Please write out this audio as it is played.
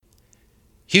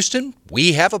Houston,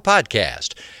 we have a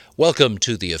podcast. Welcome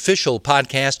to the official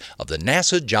podcast of the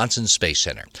NASA Johnson Space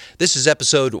Center. This is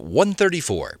episode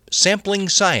 134, Sampling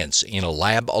Science in a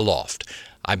Lab Aloft.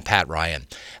 I'm Pat Ryan.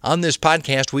 On this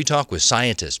podcast, we talk with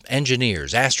scientists,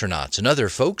 engineers, astronauts, and other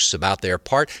folks about their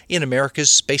part in America's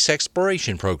space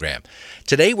exploration program.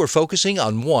 Today, we're focusing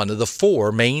on one of the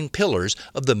four main pillars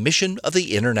of the mission of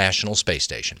the International Space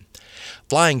Station.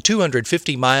 Flying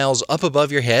 250 miles up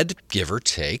above your head, give or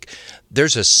take,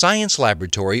 there's a science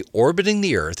laboratory orbiting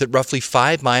the Earth at roughly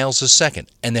 5 miles a second,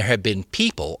 and there have been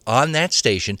people on that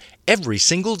station every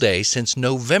single day since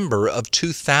November of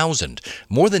 2000,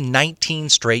 more than 19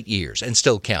 straight years, and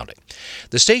still counting.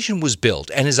 The station was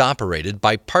built and is operated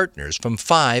by partners from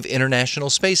 5 international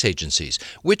space agencies,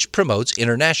 which promotes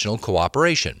international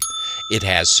cooperation. It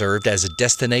has served as a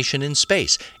destination in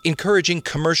space, encouraging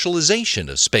commercialization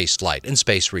of spaceflight and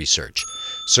space research,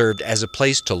 served as a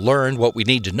place to learn what we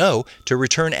need to know to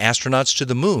return astronauts to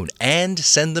the moon and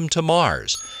send them to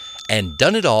Mars, and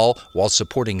done it all while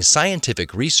supporting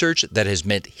scientific research that has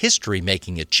meant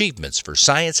history-making achievements for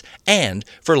science and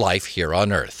for life here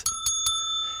on Earth.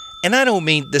 And I don't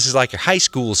mean this is like your high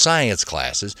school science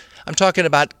classes. I'm talking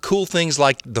about cool things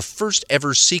like the first ever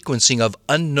sequencing of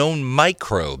unknown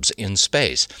microbes in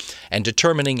space, and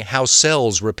determining how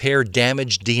cells repair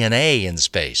damaged DNA in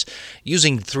space,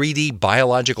 using 3D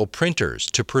biological printers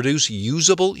to produce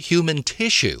usable human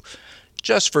tissue,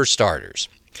 just for starters.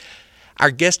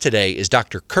 Our guest today is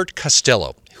Dr. Kirt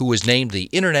Costello, who was named the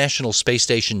International Space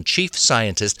Station Chief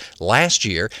Scientist last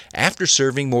year after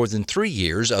serving more than 3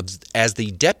 years as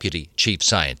the Deputy Chief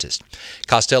Scientist.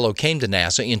 Costello came to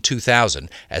NASA in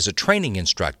 2000 as a training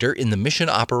instructor in the Mission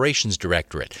Operations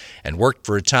Directorate and worked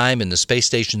for a time in the space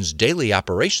station's Daily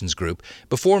Operations Group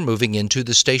before moving into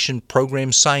the Station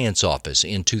Program Science Office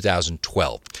in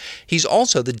 2012. He's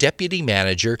also the Deputy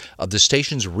Manager of the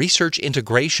station's Research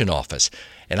Integration Office,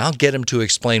 and I'll get him to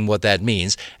explain what that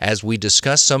means as we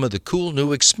discuss some of the cool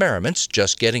new experiments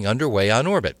just getting underway on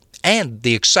orbit, and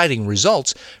the exciting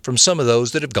results from some of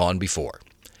those that have gone before.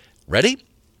 Ready?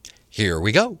 Here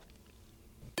we go.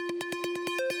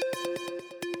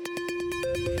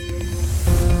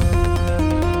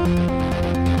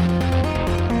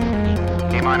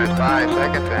 T-minus 5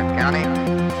 seconds and counting.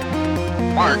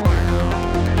 Mark.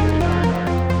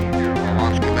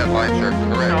 Launch commit lights are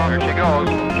correct. There she goes.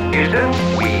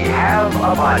 Houston, we have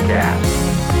a podcast.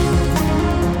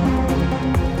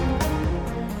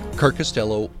 Kirt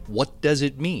Costello, what does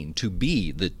it mean to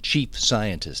be the Chief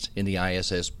Scientist in the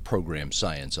ISS Program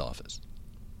Science Office?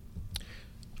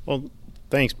 Well,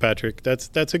 thanks, Patrick.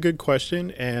 That's a good question,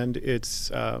 and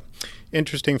it's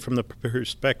interesting from the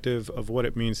perspective of what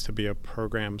it means to be a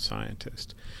program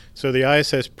scientist. So the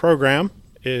ISS program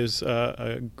is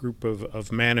a group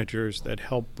of managers that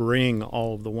help bring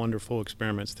all of the wonderful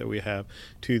experiments that we have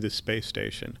to the space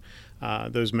station.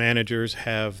 Those managers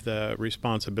have the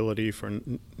responsibility for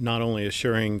not only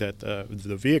assuring that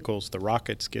the vehicles, the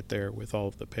rockets, get there with all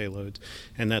of the payloads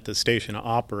and that the station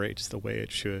operates the way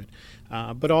it should,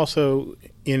 but also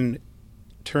in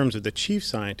terms of the chief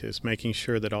scientist, making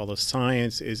sure that all the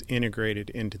science is integrated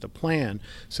into the plan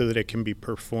so that it can be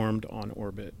performed on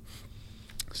orbit.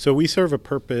 So we serve a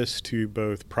purpose to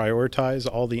both prioritize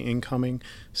all the incoming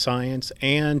science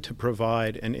and to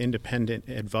provide an independent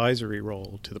advisory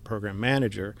role to the program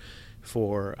manager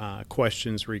for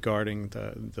questions regarding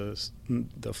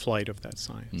the flight of that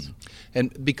science. Mm-hmm.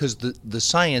 And because the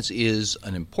science is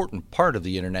an important part of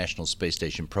the International Space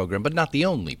Station program, but not the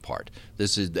only part.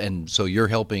 And so you're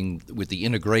helping with the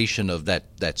integration of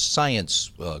that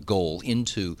science goal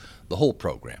into the whole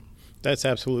program. That's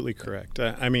absolutely correct.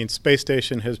 Space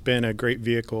Station has been a great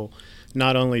vehicle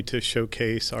not only to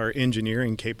showcase our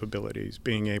engineering capabilities,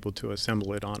 being able to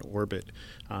assemble it on orbit,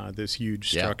 this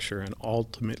huge structure and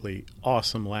ultimately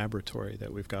awesome laboratory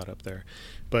that we've got up there,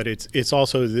 but it's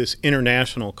also this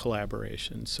international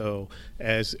collaboration. So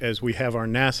as we have our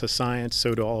NASA science,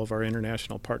 so do all of our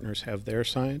international partners have their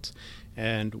science,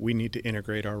 and we need to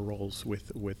integrate our roles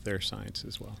with their science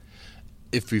as well.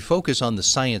 If we focus on the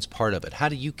science part of it, how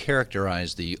do you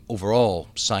characterize the overall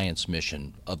science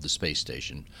mission of the space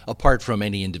station, apart from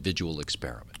any individual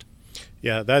experiment?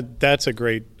 Yeah, that's a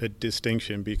great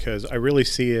distinction, because I really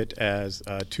see it as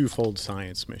a twofold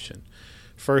science mission.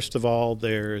 First of all,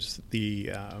 there's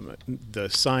the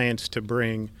science to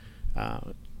bring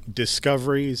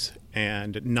discoveries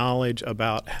and knowledge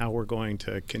about how we're going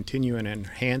to continue and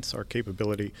enhance our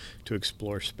capability to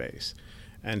explore space.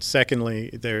 And secondly,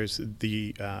 there's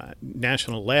the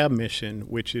National Lab mission,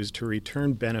 which is to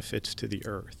return benefits to the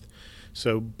Earth.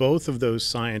 So both of those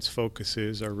science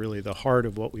focuses are really the heart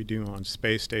of what we do on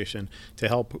space station to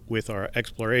help with our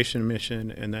exploration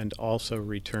mission and then to also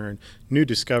return new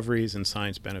discoveries and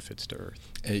science benefits to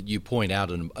Earth. You point out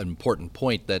an important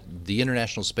point that the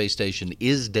International Space Station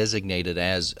is designated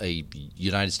as a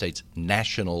United States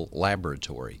national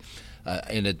laboratory.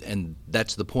 And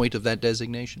that's the point of that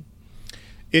designation?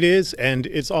 It is, and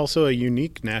it's also a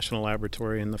unique national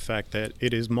laboratory in the fact that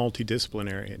it is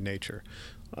multidisciplinary in nature.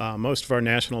 Most of our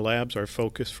national labs are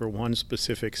focused for one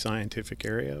specific scientific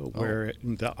area, where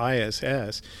the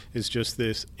ISS is just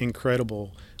this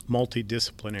incredible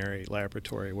multidisciplinary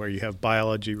laboratory where you have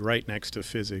biology right next to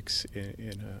physics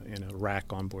in a rack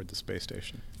on board the space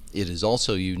station. It is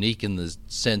also unique in the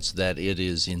sense that it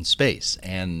is in space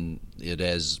and it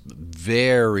has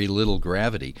very little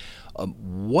gravity.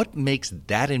 What makes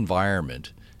that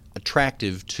environment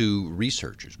attractive to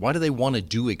researchers? Why do they want to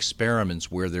do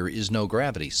experiments where there is no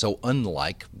gravity, so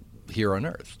unlike here on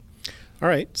Earth? All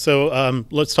right, so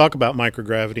let's talk about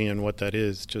microgravity and what that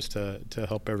is, just to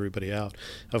help everybody out.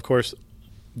 Of course,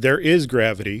 there is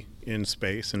gravity in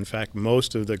space. In fact,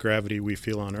 most of the gravity we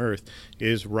feel on Earth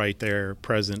is right there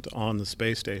present on the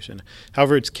space station.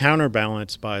 However, it's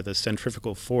counterbalanced by the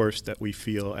centrifugal force that we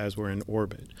feel as we're in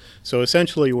orbit. So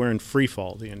essentially, we're in free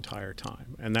fall the entire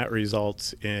time, and that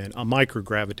results in a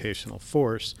microgravitational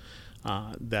force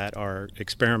that our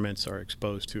experiments are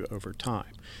exposed to over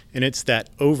time. And it's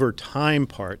that over time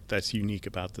part that's unique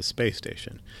about the space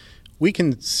station. We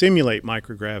can simulate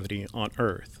microgravity on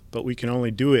Earth, but we can only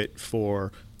do it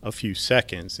for a few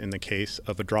seconds in the case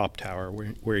of a drop tower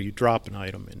where you drop an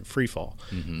item in free fall.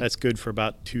 Mm-hmm. That's good for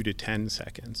about 2 to 10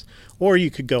 seconds. Or you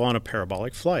could go on a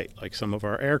parabolic flight like some of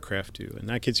our aircraft do, and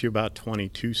that gets you about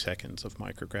 22 seconds of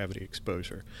microgravity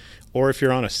exposure. Or if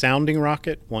you're on a sounding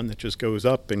rocket, one that just goes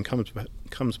up and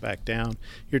comes back down,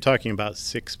 you're talking about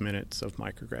 6 minutes of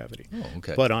microgravity. Oh,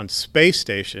 okay. But on space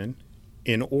station,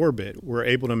 in orbit, we're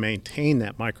able to maintain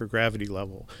that microgravity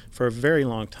level for a very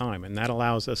long time, and that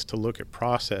allows us to look at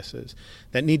processes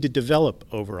that need to develop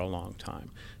over a long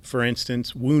time. For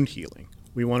instance, wound healing.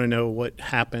 We want to know what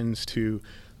happens to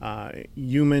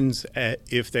humans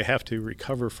if they have to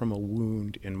recover from a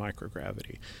wound in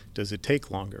microgravity. Does it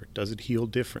take longer? Does it heal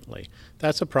differently?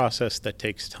 That's a process that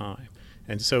takes time.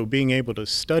 And so being able to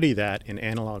study that in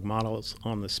analog models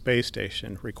on the space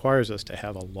station requires us to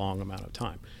have a long amount of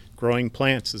time. Growing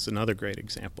plants is another great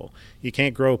example. You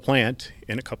can't grow a plant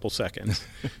in a couple seconds.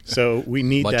 So we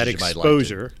need that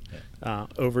exposure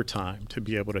over time to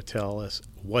be able to tell us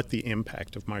what the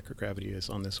impact of microgravity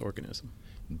is on this organism.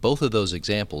 Both of those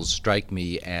examples strike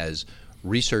me as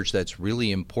research that's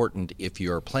really important if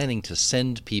you're planning to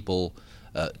send people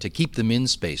to keep them in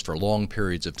space for long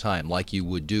periods of time, like you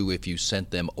would do if you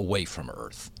sent them away from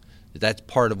Earth. That's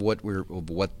part of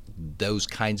what those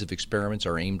kinds of experiments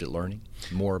are aimed at learning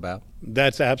more about?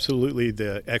 That's absolutely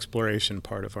the exploration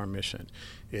part of our mission.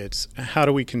 It's how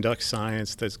do we conduct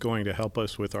science that's going to help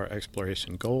us with our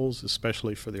exploration goals,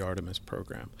 especially for the Artemis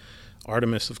program.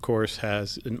 Artemis, of course,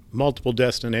 has multiple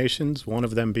destinations, one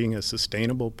of them being a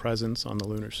sustainable presence on the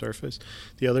lunar surface,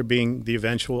 the other being the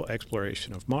eventual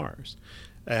exploration of Mars.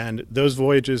 And those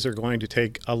voyages are going to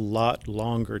take a lot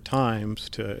longer times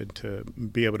to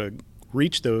be able to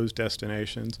reach those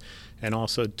destinations and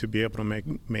also to be able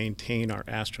to maintain our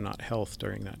astronaut health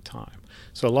during that time.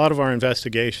 So a lot of our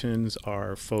investigations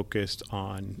are focused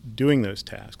on doing those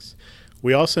tasks.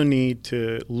 We also need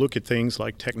to look at things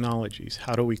like technologies.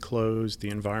 How do we close the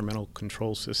environmental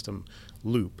control system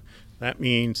loop? That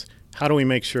means how do we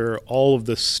make sure all of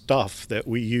the stuff that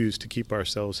we use to keep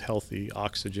ourselves healthy,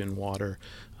 oxygen, water,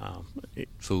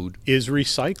 food, is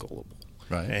recyclable?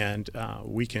 Right. And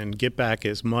we can get back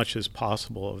as much as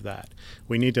possible of that.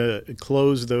 We need to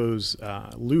close those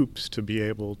loops to be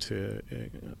able to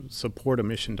support a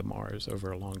mission to Mars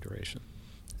over a long duration.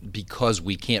 Because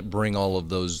we can't bring all of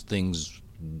those things,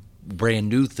 brand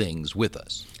new things, with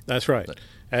us. That's right.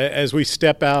 As we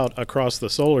step out across the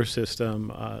solar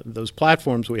system, those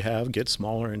platforms we have get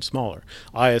smaller and smaller.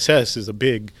 ISS is a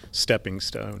big stepping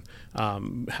stone.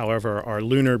 However, our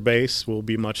lunar base will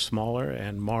be much smaller,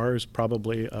 and Mars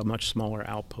probably a much smaller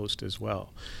outpost as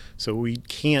well. So we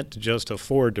can't just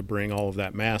afford to bring all of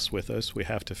that mass with us. We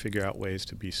have to figure out ways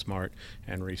to be smart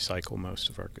and recycle most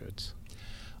of our goods.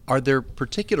 Are there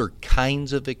particular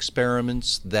kinds of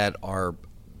experiments that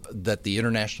the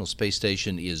International Space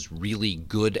Station is really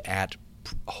good at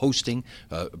hosting,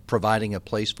 providing a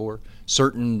place for?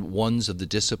 Certain ones of the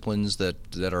disciplines that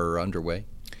are underway?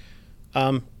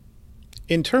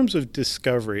 In terms of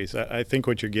discoveries, I think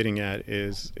what you're getting at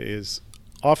is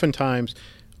oftentimes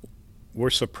we're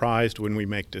surprised when we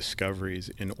make discoveries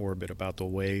in orbit about the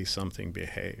way something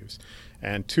behaves.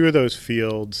 And two of those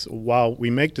fields, while we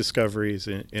make discoveries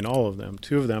in all of them,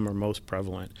 two of them are most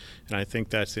prevalent. And I think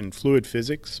that's in fluid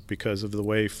physics because of the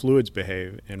way fluids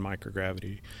behave in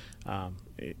microgravity.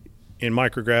 In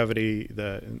microgravity,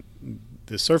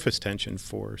 the surface tension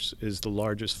force is the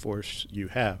largest force you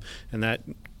have. And that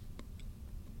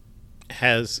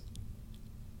has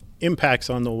impacts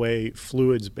on the way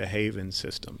fluids behave in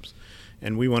systems.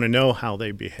 And we want to know how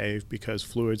they behave because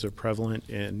fluids are prevalent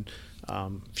in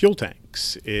fuel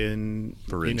tanks, in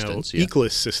for instance, yeah.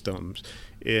 eclipse systems,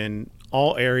 in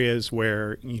all areas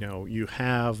where you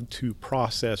have to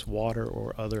process water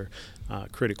or other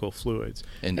critical fluids.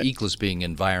 And eclipse being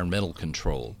environmental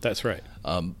control. That's right.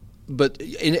 But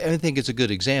I think it's a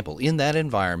good example. In that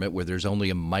environment where there's only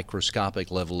a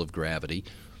microscopic level of gravity,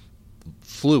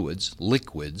 fluids,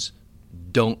 liquids,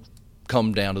 don't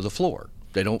come down to the floor.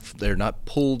 They're not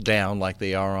pulled down like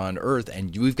they are on Earth,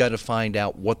 and we've got to find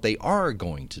out what they are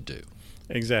going to do.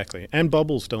 Exactly. And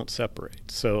bubbles don't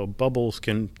separate. So bubbles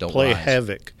can Don't play rise.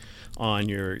 havoc on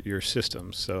your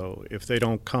system. So if they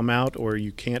don't come out or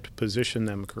you can't position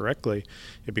them correctly,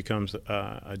 it becomes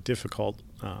a difficult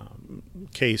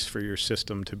case for your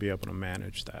system to be able to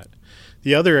manage that.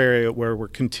 The other area where we're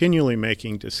continually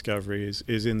making discoveries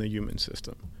is in the human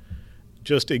system.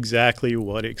 Just exactly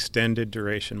what extended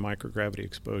duration microgravity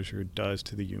exposure does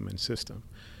to the human system.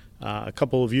 A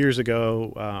couple of years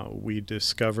ago, we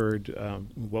discovered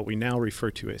what we now refer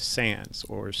to as SANS,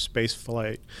 or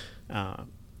spaceflight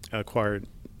acquired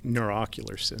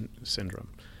neuroocular syndrome.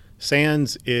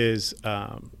 SANS is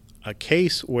a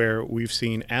case where we've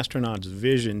seen astronauts'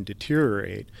 vision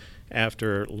deteriorate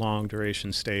after long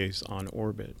duration stays on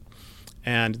orbit.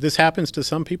 And this happens to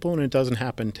some people and it doesn't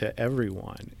happen to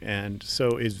everyone. And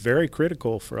so it's very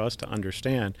critical for us to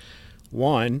understand,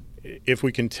 one, if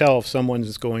we can tell if someone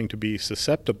is going to be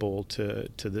susceptible to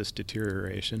this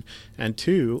deterioration, and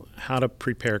two, how to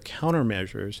prepare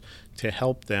countermeasures to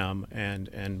help them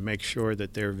and make sure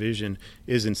that their vision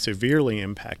isn't severely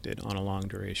impacted on a long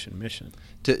duration mission.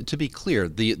 To be clear,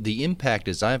 the impact,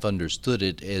 as I've understood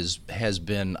it, has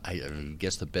been, I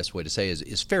guess the best way to say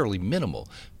is fairly minimal.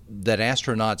 That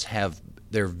astronauts have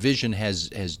their vision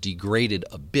has degraded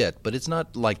a bit, but it's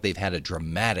not like they've had a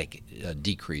dramatic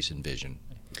decrease in vision,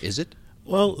 is it?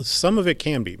 Well, some of it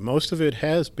can be. Most of it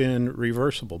has been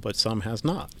reversible, but some has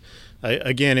not.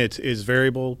 Again, it is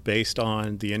variable based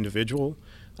on the individual,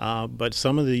 but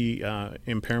some of the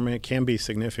impairment can be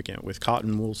significant with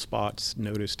cotton wool spots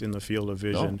noticed in the field of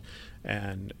vision.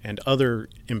 And other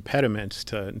impediments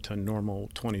to normal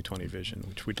 20/20 vision,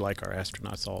 which we'd like our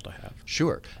astronauts all to have.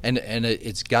 Sure, and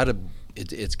it's got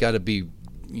to be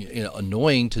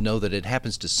annoying to know that it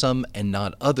happens to some and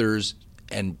not others,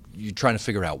 and you're trying to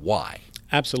figure out why.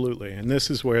 Absolutely, and this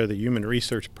is where the Human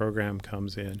Research Program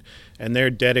comes in, and their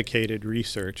dedicated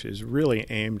research is really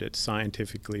aimed at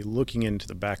scientifically looking into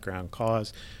the background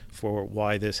cause for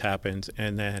why this happens,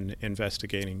 and then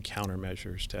investigating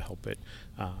countermeasures to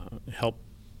help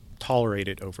tolerate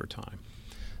it over time.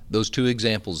 Those two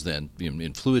examples then,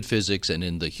 in fluid physics and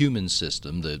in the human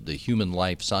system, the human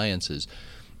life sciences,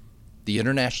 the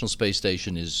International Space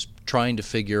Station is trying to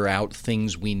figure out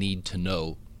things we need to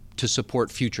know to support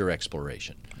future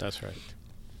exploration. That's right.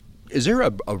 Is there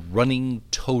a running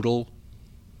total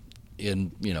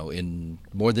in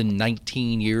more than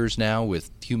 19 years now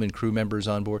with human crew members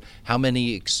on board? How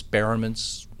many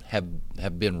experiments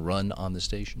have been run on the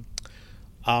station?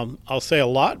 I'll say a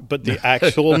lot, but the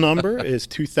actual number is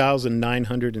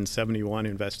 2,971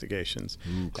 investigations.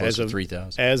 Close to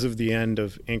 3,000. As of the end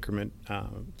of increment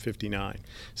 59.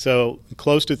 So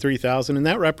close to 3,000, and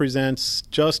that represents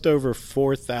just over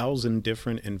 4,000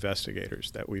 different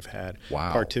investigators that we've had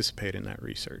participate in that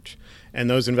research. And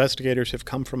those investigators have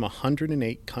come from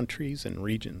 108 countries and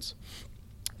regions.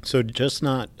 So just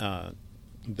not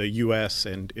the U.S.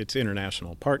 and its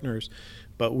international partners,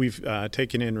 but we've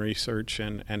taken in research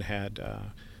and had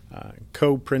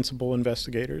co-principal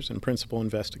investigators and principal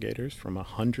investigators from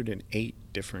 108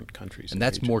 different countries. And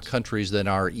that's regions. more countries than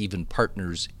are even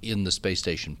partners in the space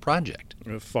station project.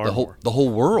 Far more. The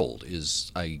whole world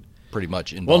is pretty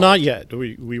much involved. Well, not yet.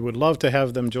 We would love to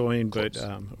have them join, but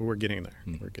we're getting there.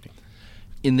 We're getting there.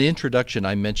 In the introduction,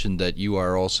 I mentioned that you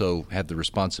are also have the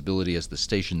responsibility as the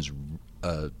station's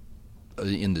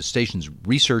in the station's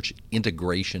Research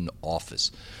Integration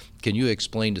Office. Can you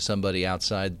explain to somebody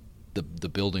outside the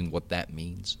building what that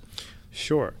means?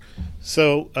 Sure.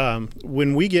 So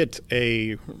when we get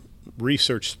a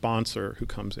research sponsor who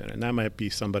comes in, and that might be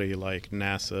somebody like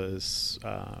NASA's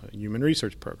Human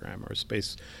Research Program or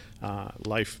Space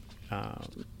Life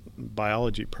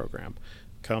biology program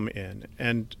come in,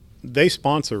 and they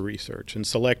sponsor research and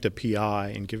select a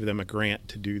PI and give them a grant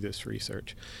to do this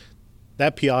research.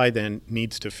 That PI then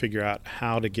needs to figure out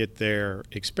how to get their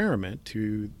experiment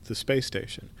to the space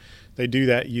station. They do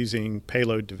that using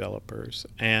payload developers,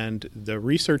 and the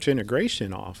Research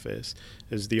Integration Office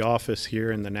is the office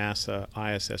here in the NASA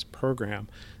ISS program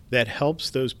that helps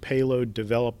those payload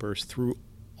developers through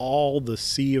all the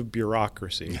sea of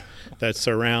bureaucracy that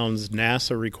surrounds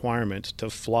NASA requirements to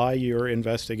fly your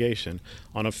investigation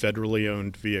on a federally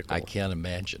owned vehicle. I can't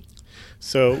imagine.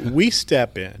 So we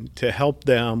step in to help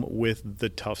them with the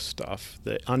tough stuff,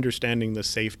 the understanding the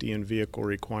safety and vehicle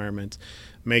requirements,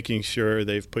 making sure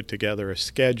they've put together a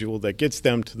schedule that gets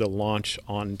them to the launch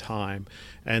on time,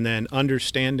 and then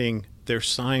understanding their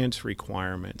science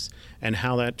requirements and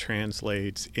how that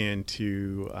translates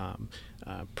into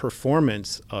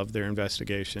performance of their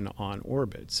investigation on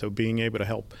orbit. So being able to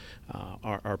help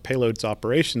our Payloads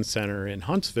Operations Center in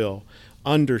Huntsville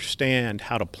understand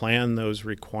how to plan those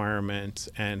requirements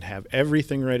and have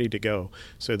everything ready to go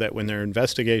so that when their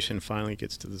investigation finally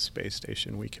gets to the space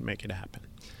station, we can make it happen.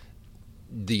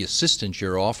 The assistance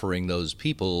you're offering those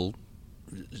people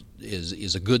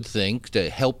is a good thing to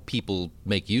help people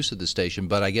make use of the station,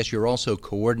 but I guess you're also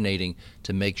coordinating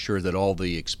to make sure that all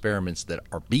the experiments that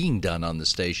are being done on the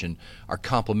station are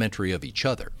complementary of each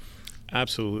other.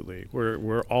 Absolutely.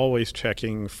 We're always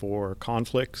checking for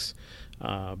conflicts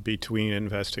between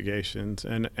investigations,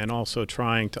 and also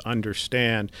trying to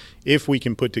understand if we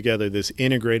can put together this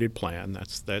integrated plan.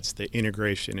 That's the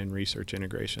Integration and Research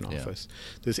Integration Office.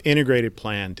 This integrated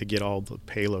plan to get all the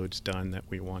payloads done that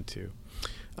we want to.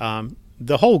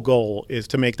 The whole goal is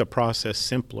to make the process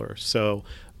simpler. So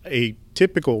a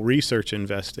typical research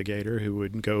investigator who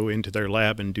would go into their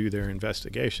lab and do their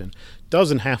investigation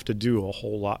doesn't have to do a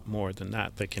whole lot more than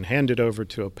that. They can hand it over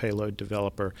to a payload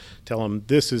developer, tell them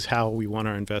this is how we want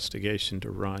our investigation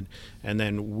to run, and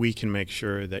then we can make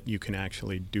sure that you can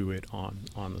actually do it on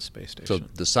the space station. So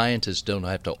the scientists don't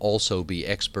have to also be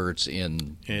experts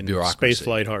in bureaucracy. Space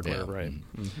flight hardware, Yeah. right.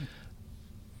 Mm-hmm. Mm-hmm.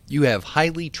 You have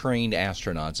highly trained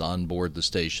astronauts on board the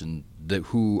station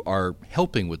who are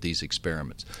helping with these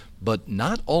experiments, but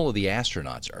not all of the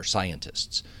astronauts are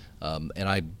scientists. And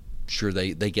I'm sure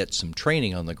they get some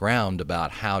training on the ground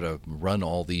about how to run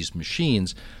all these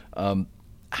machines.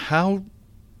 How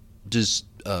does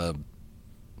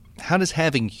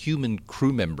having human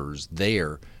crew members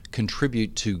there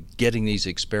contribute to getting these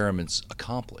experiments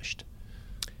accomplished?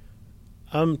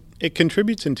 It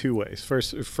contributes in two ways.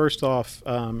 First off,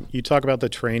 you talk about the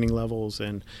training levels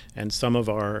and some of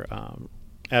our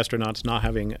astronauts not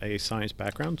having a science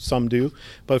background. Some do.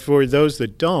 But for those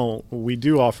that don't, we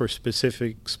do offer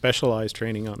specific specialized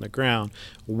training on the ground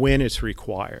when it's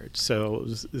required. So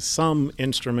some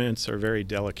instruments are very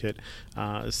delicate.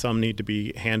 Some need to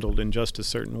be handled in just a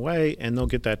certain way, and they'll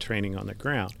get that training on the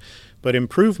ground. But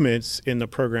improvements in the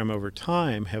program over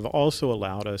time have also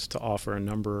allowed us to offer a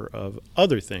number of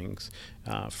other things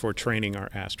for training our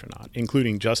astronaut,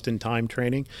 including just-in-time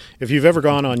training. If you've ever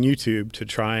gone on YouTube to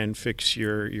try and fix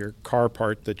your car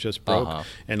part that just broke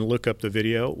and look up the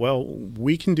video, well,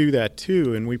 we can do that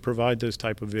too, and we provide those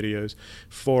type of videos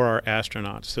for our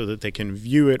astronauts so that they can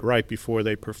view it right before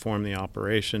they perform the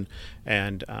operation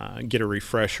and get a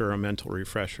refresher, a mental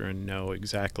refresher, and know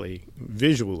exactly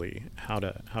visually how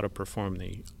to perform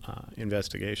the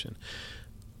investigation.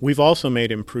 We've also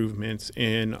made improvements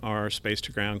in our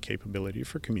space-to-ground capability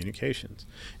for communications.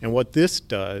 And what this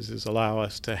does is allow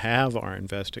us to have our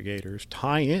investigators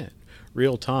tie in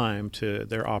real time to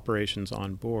their operations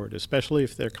on board, especially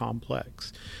if they're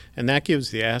complex. And that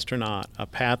gives the astronaut a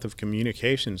path of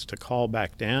communications to call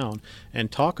back down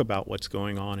and talk about what's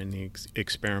going on in the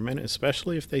experiment,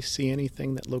 especially if they see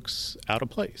anything that looks out of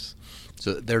place.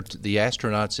 So the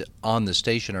astronauts on the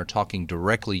station are talking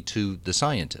directly to the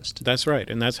scientist. That's right,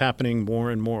 and that's happening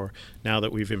more and more now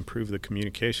that we've improved the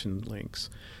communication links.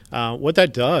 What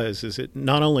that does is it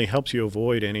not only helps you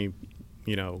avoid any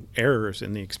errors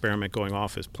in the experiment going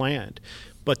off as planned,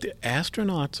 but the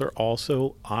astronauts are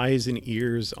also eyes and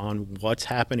ears on what's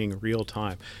happening real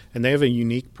time. And they have a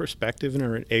unique perspective and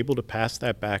are able to pass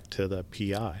that back to the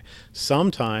PI.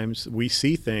 Sometimes we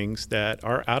see things that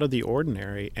are out of the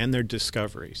ordinary and they're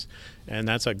discoveries. And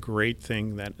that's a great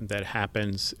thing that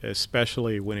happens,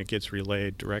 especially when it gets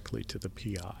relayed directly to the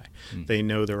PI. They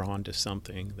know they're onto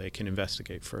something. They can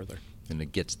investigate further. And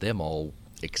it gets them all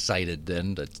excited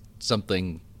then that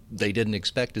something they didn't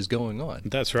expect is going on.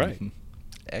 That's right.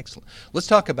 Excellent. Let's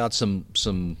talk about some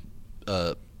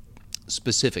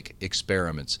specific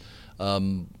experiments.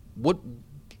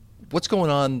 What's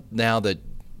going on now that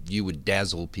you would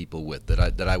dazzle people with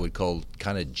that I would call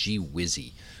kind of gee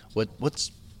whizzy?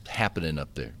 What's happening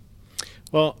up there?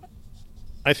 Well,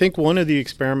 I think one of the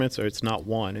experiments, or it's not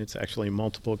one, it's actually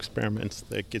multiple experiments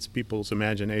that gets people's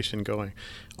imagination going,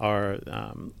 are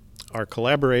our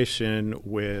collaboration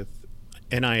with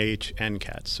NIH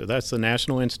NCATS. So that's the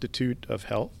National Institute of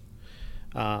Health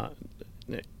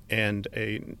and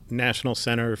a National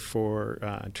Center for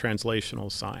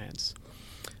Translational Science.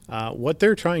 What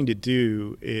they're trying to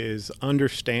do is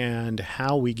understand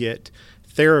how we get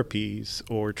therapies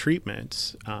or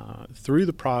treatments through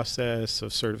the process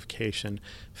of certification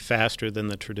faster than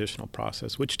the traditional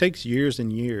process, which takes years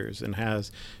and years and has,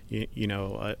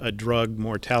 a drug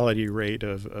mortality rate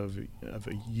of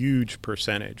a huge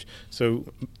percentage.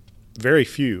 So very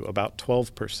few, about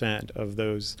 12% of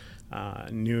those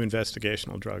new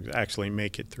investigational drugs actually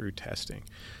make it through testing.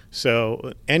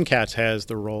 So NCATS has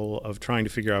the role of trying to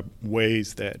figure out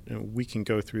ways that we can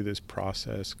go through this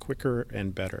process quicker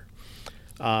and better.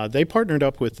 They partnered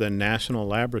up with the National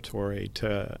Laboratory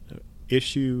to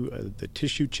issue the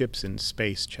Tissue Chips in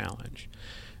Space Challenge.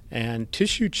 And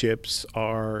tissue chips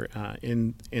are,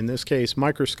 in this case,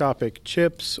 microscopic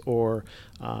chips or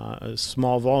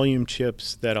small volume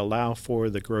chips that allow for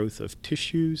the growth of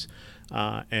tissues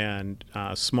and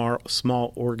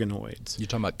small organoids. You're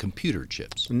talking about computer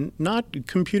chips? Not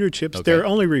computer chips. Okay. They're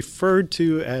only referred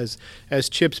to as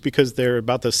chips because they're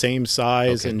about the same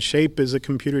size and shape as a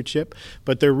computer chip,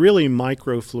 but they're really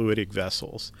microfluidic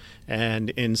vessels. And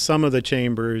in some of the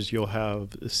chambers, you'll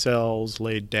have cells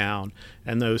laid down,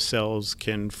 and those cells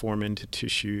can form into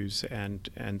tissues, and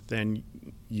then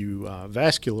you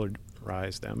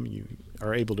vascularize them. You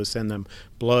are able to send them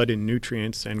blood and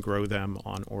nutrients and grow them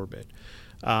on orbit.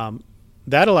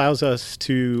 That allows us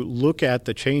to look at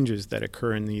the changes that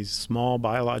occur in these small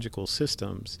biological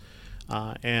systems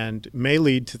and may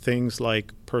lead to things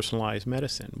like personalized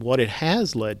medicine. What it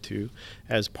has led to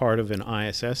as part of an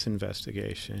ISS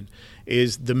investigation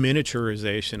is the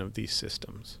miniaturization of these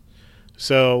systems.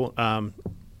 So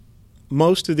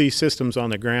most of these systems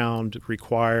on the ground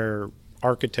require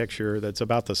architecture that's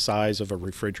about the size of a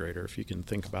refrigerator, if you can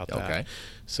think about that. Okay.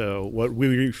 So what we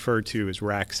refer to as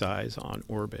rack size on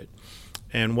orbit.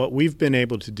 And what we've been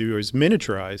able to do is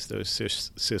miniaturize those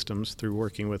systems through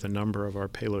working with a number of our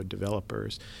payload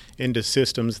developers into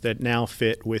systems that now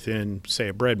fit within, say,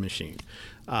 a bread machine.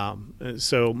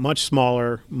 So much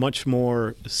smaller, much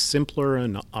more simpler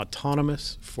and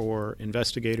autonomous for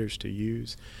investigators to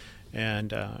use.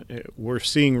 And we're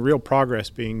seeing real progress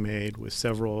being made with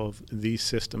several of these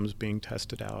systems being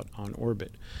tested out on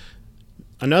orbit.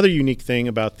 Another unique thing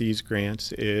about these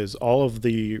grants is all of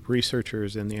the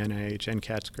researchers in the NIH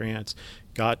NCATS grants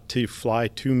got to fly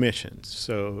 2 missions.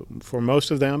 So for most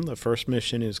of them, the first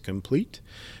mission is complete,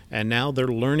 and now they're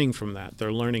learning from that.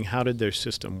 They're learning how did their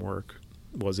system work,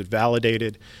 was it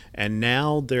validated, and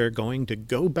now they're going to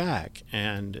go back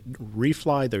and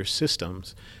refly their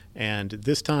systems and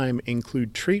this time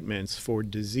include treatments for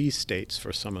disease states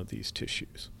for some of these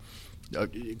tissues.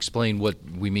 Explain what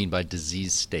we mean by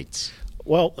disease states.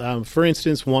 Well, for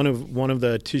instance, one of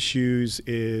the tissues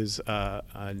is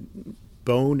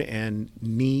bone and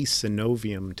knee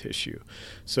synovium tissue.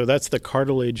 So that's the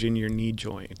cartilage in your knee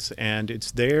joints, and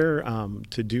it's there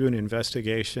to do an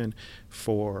investigation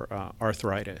for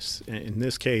arthritis. In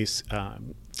this case,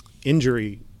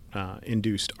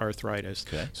 injury-induced arthritis.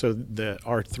 Okay. So the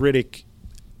arthritic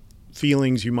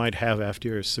feelings you might have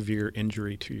after a severe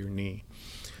injury to your knee.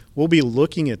 We'll be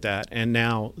looking at that, and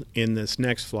now in this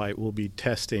next flight, we'll be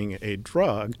testing a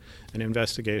drug, an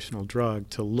investigational drug,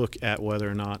 to look at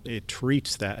whether or not it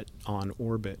treats that on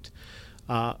orbit.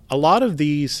 A lot of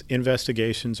these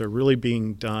investigations are really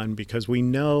being done because we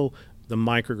know the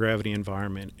microgravity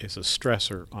environment is a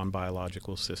stressor on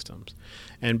biological systems.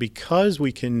 And because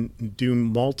we can do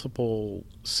multiple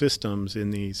systems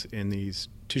in these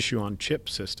tissue-on-chip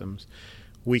systems,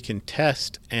 we can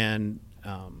test and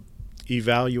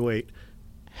evaluate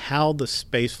how the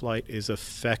spaceflight is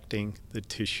affecting the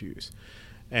tissues.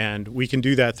 And we can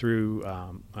do that through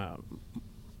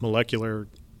molecular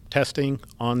testing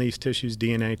on these tissues,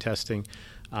 DNA testing,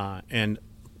 and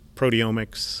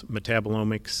proteomics,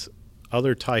 metabolomics,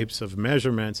 other types of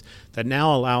measurements that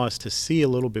now allow us to see a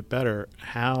little bit better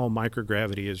how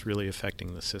microgravity is really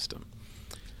affecting the system.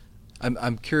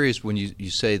 I'm curious when you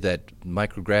say that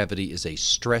microgravity is a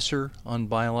stressor on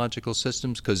biological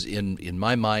systems, because in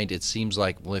my mind it seems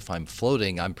like, well, if I'm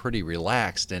floating, I'm pretty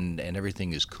relaxed and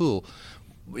everything is cool.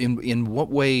 In what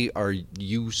way are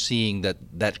you seeing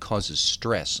that causes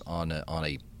stress on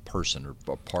a person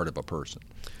or part of a person?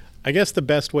 I guess the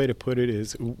best way to put it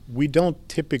is we don't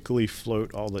typically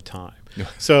float all the time.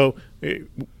 So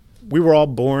we were all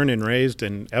born and raised,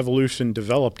 and evolution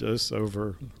developed us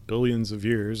over billions of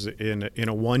years in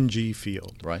a 1G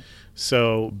field. Right.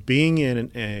 So being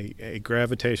in a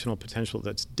gravitational potential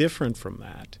that's different from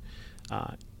that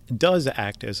does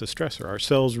act as a stressor. Our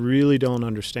cells really don't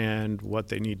understand what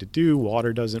they need to do.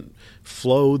 Water doesn't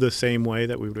flow the same way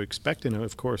that we would expect, and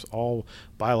of course, all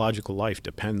biological life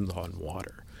depends on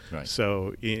water. Right.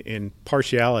 So in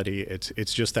partiality,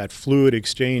 it's just that fluid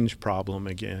exchange problem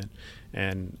again,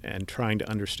 and trying to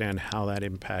understand how that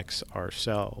impacts our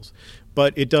cells.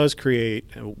 But it does create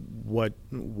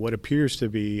what appears to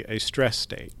be a stress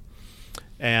state.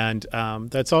 And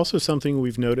that's also something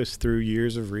we've noticed through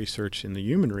years of research in the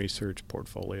human research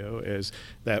portfolio, is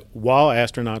that while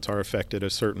astronauts are affected a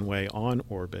certain way on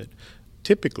orbit,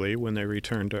 typically when they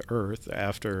return to Earth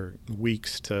after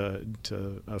weeks to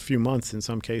a few months in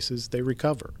some cases, they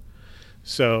recover.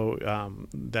 So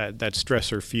that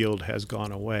stressor field has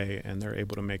gone away, and they're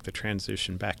able to make the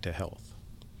transition back to health.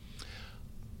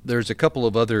 There's a couple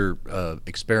of other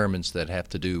experiments that have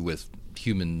to do with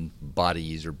human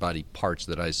bodies or body parts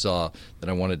that I saw that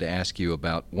I wanted to ask you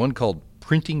about. One called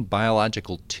printing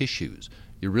biological tissues.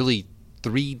 You're really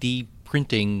 3D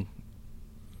printing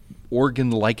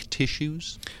organ-like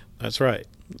tissues? That's right.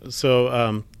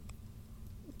 So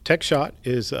TechShot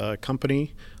is a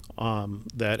company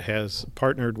that has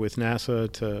partnered with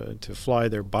NASA to fly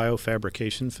their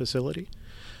biofabrication facility.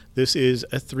 This is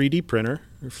a 3D printer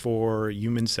for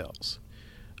human cells.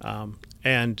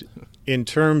 And in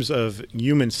terms of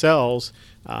human cells,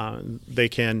 they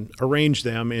can arrange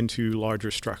them into larger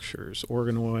structures,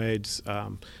 organoids,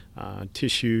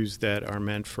 tissues that are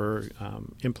meant for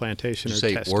implantation or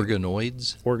testing. testing.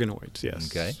 Organoids? Organoids, yes.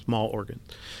 Okay. Small organs.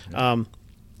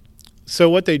 So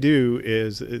what they do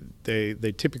is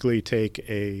they typically take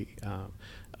a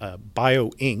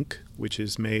bio ink, which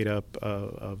is made up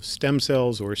of stem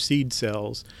cells or seed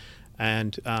cells,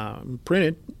 and print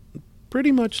it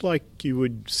pretty much like you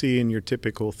would see in your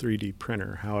typical 3D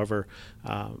printer. However,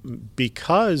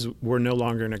 because we're no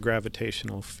longer in a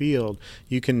gravitational field,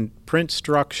 you can print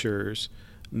structures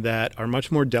that are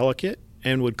much more delicate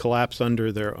and would collapse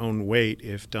under their own weight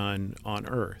if done on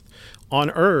Earth. On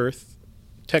Earth,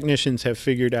 technicians have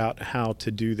figured out how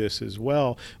to do this as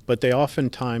well, but they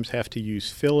oftentimes have to use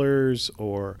fillers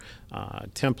or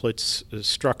templates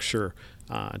structure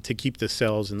to keep the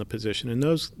cells in the position. And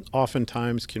those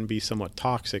oftentimes can be somewhat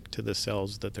toxic to the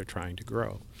cells that they're trying to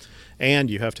grow. And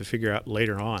you have to figure out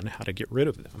later on how to get rid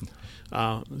of them.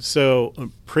 So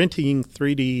printing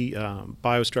 3D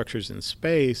biostructures in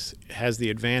space has the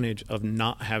advantage of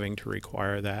not having to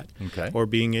require that, or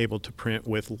being able to print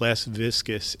with less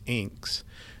viscous inks.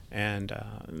 And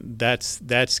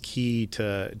that's key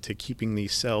to keeping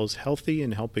these cells healthy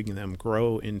and helping them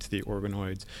grow into the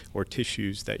organoids or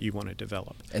tissues that you want to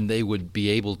develop. And they would be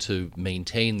able to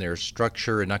maintain their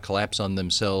structure and not collapse on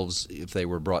themselves if they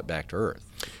were brought back to Earth.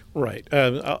 Right.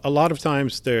 A lot of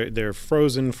times they're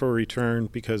frozen for return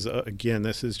because, again,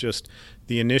 this is just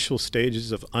the initial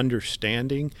stages of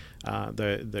understanding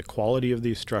the quality of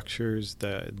these structures,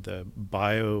 the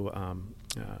bio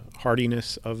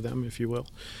hardiness of them, if you will,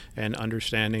 and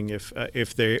understanding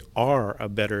if they are a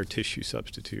better tissue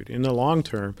substitute. In the long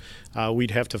term,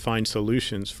 we'd have to find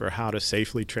solutions for how to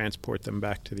safely transport them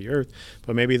back to the Earth,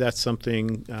 but maybe that's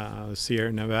something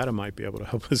Sierra Nevada might be able to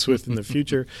help us with in the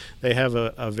future. They have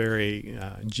a very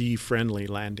G-friendly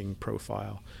landing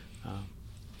profile.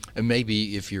 And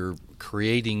maybe if you're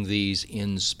creating these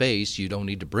in space, you don't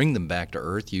need to bring them back to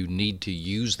Earth. You need to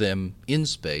use them in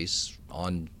space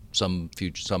on some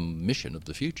mission of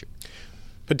the future.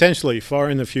 Potentially, far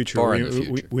in the future,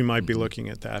 we might be looking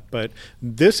at that. But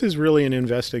this is really an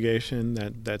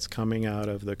investigation that's coming out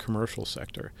of the commercial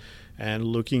sector and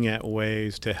looking at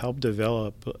ways to help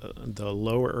develop the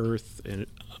low Earth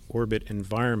orbit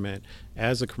environment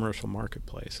as a commercial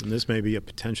marketplace. And this may be a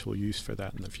potential use for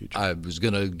that in the future. I was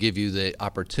going to give you the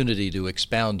opportunity to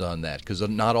expound on that, because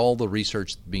not all the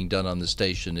research being done on the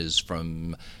station is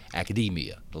from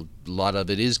academia. A lot of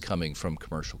it is coming from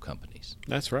commercial companies.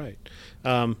 That's right.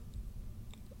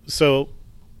 So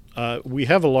we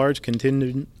have a large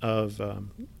contingent of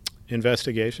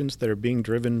investigations that are being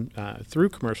driven through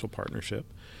commercial partnership.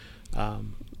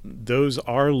 Those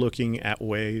are looking at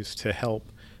ways to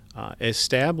help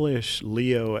establish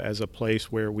LEO as a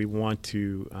place where we want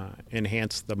to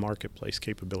enhance the marketplace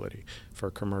capability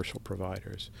for commercial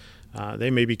providers.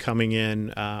 They may be coming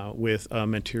in with a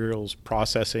materials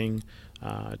processing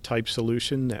type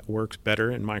solution that works better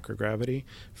in microgravity.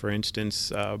 For instance,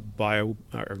 not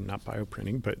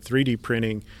bioprinting, but 3D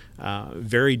printing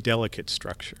very delicate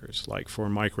structures, like for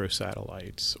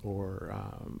microsatellites or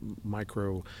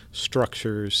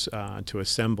microstructures to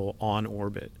assemble on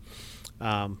orbit.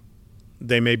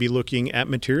 They may be looking at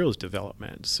materials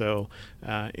development. So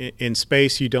in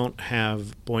space, you don't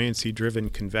have buoyancy-driven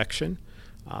convection.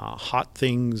 Hot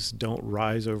things don't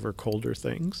rise over colder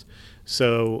things.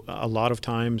 So a lot of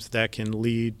times that can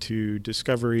lead to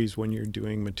discoveries when you're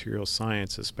doing material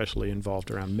science, especially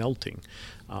involved around melting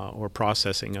or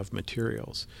processing of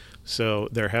materials. So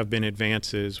there have been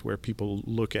advances where people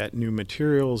look at new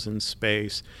materials in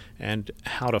space and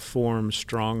how to form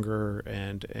stronger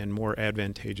and more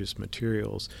advantageous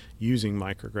materials using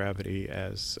microgravity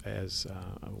as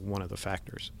one of the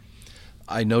factors.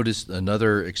 I noticed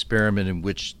another experiment in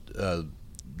which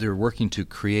they're working to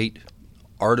create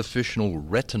artificial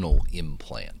retinal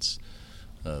implants.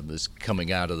 This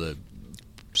coming out of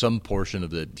some portion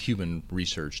of the human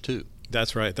research too.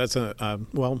 That's right. That's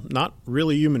not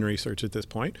really human research at this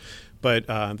point, but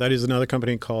that is another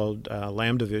company called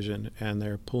Lambda Vision, and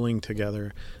they're pulling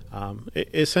together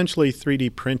essentially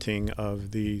 3D printing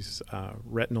of these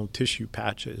retinal tissue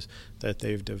patches that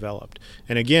they've developed.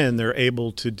 And again, they're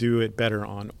able to do it better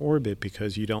on orbit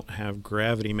because you don't have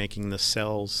gravity making the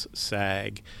cells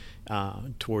sag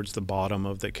towards the bottom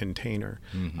of the container.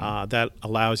 Mm-hmm. That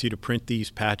allows you to print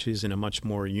these patches in a much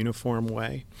more uniform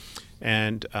way.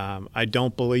 And I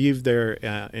don't believe they're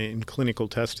in clinical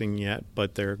testing yet,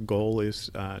 but their goal is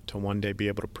to one day be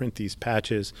able to print these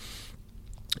patches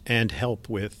and help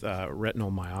with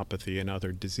retinal myopathy and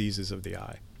other diseases of the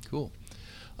eye. Cool.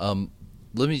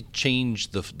 Let me change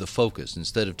the focus.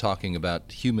 Instead of talking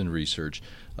about human research,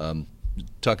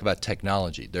 talk about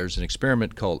technology. There's an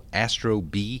experiment called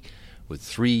Astro-B with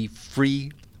 3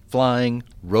 free-flying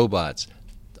robots.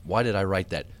 Why did I write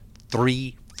that?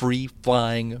 3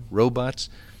 free-flying robots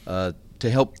to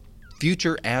help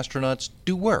future astronauts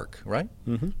do work, right?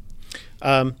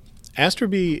 Mm-hmm.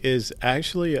 Astro-B is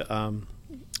actually,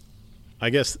 I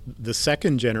guess, the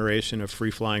second generation of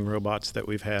free-flying robots that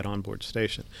we've had on board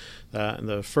station.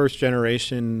 The first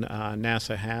generation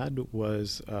NASA had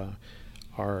was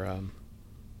our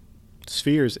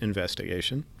Spheres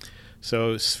investigation.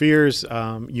 So spheres,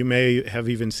 you may have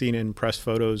even seen in press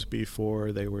photos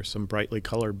before. They were some brightly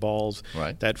colored balls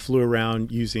that flew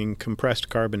around using compressed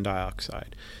carbon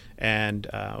dioxide. And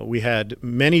we had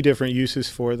many different uses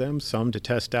for them, some to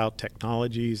test out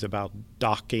technologies about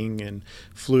docking and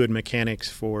fluid mechanics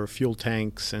for fuel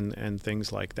tanks and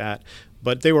things like that.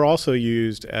 But they were also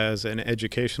used as an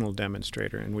educational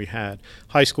demonstrator, and we had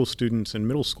high school students and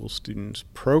middle school students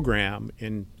program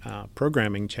in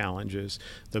programming challenges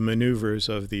the maneuvers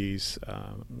of these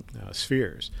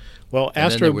spheres. Well,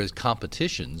 and then there was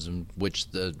competitions in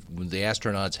which the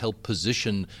astronauts helped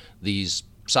position these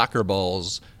soccer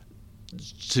balls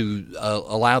to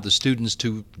allow the students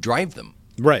to drive them.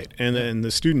 Right, and then the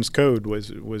students' code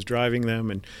was driving them,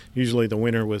 and usually the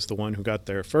winner was the one who got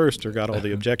there first or got all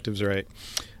the objectives right.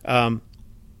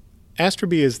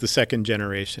 Astro-B is the second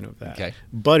generation of that. Okay.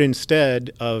 But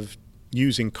instead of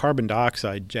using carbon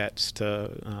dioxide jets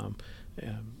to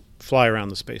fly around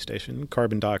the space station,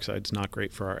 carbon dioxide is not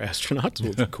great for our astronauts.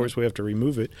 Well, of course, we have to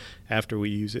remove it after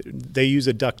we use it. They use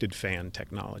a ducted fan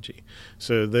technology.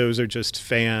 So those are just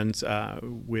fans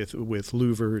with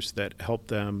louvers that help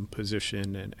them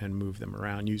position and move them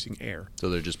around using air.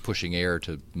 So they're just pushing air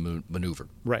to maneuver.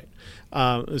 Right.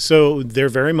 So they're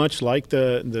very much like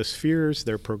the spheres.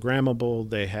 They're programmable.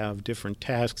 They have different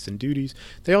tasks and duties.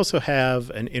 They also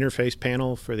have an interface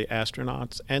panel for the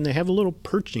astronauts, and they have a little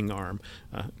perching arm,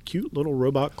 cute little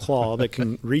robot claw that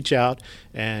can reach out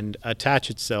and attach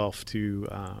itself to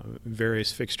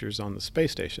various fixtures on the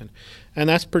space station. And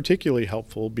that's particularly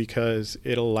helpful because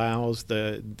it allows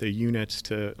the units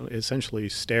to essentially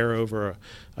stare over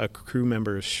a crew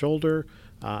member's shoulder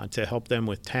to help them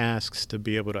with tasks, to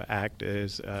be able to act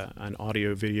as an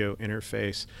audio-video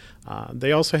interface.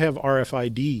 They also have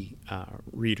RFID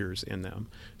readers in them,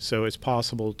 so it's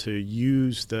possible to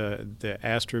use the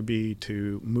Astro-B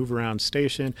to move around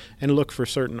station and look for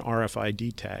certain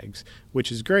RFID tags,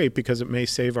 which is great because it may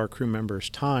save our crew members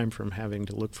time from having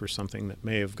to look for something that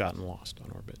may have gotten lost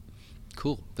on orbit.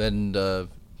 Cool. Then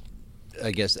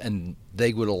I guess, and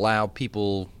they would allow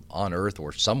people on Earth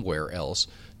or somewhere else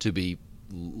to be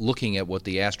looking at what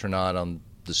the astronaut on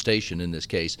the station, in this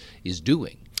case, is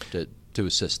doing. to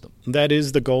assist them. That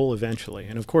is the goal eventually.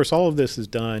 And of course, all of this is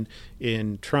done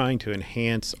in trying to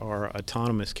enhance our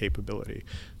autonomous capability.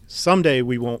 Someday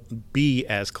we won't be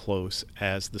as close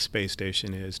as the space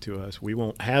station is to us. We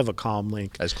won't have a comm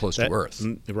link. As close to Earth.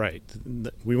 Right.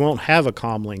 We won't have a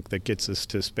comm link that gets us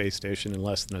to space station in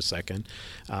less than a second,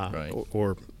 Right.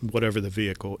 or whatever the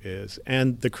vehicle is.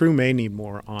 And the crew may need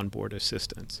more onboard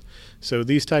assistance. So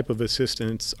these type of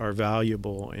assistants are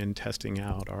valuable in testing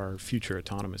out our future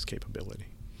autonomous capability.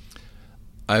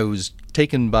 I was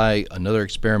taken by another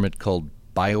experiment called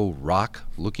BioRock,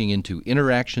 looking into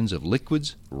interactions of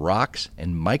liquids, rocks,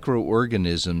 and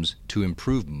microorganisms to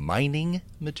improve mining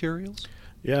materials.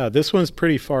 Yeah, this one's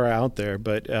pretty far out there,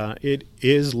 but it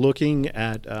is looking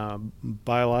at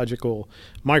biological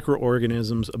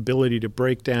microorganisms' ability to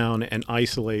break down and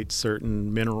isolate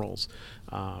certain minerals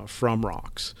from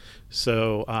rocks.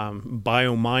 So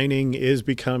biomining is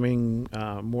becoming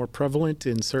more prevalent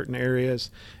in certain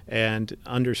areas, and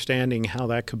understanding how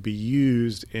that could be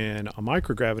used in a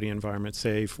microgravity environment,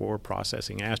 say for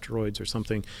processing asteroids or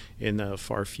something in the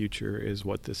far future, is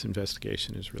what this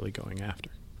investigation is really going after.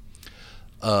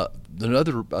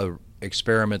 Another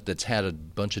experiment that's had a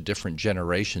bunch of different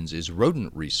generations is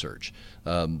rodent research.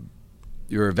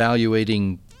 You're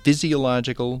evaluating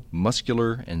physiological,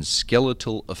 muscular, and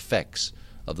skeletal effects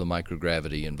of the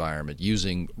microgravity environment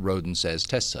using rodents as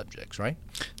test subjects, right?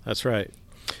 That's right.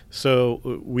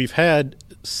 So we've had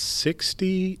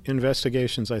 60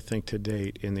 investigations, I think, to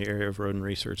date in the area of rodent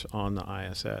research on the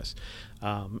ISS.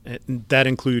 And that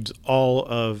includes all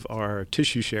of our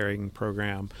tissue sharing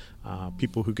program,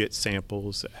 people who get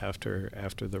samples after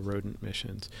the rodent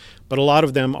missions. But a lot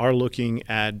of them are looking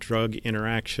at drug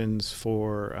interactions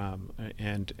for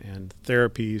and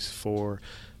therapies for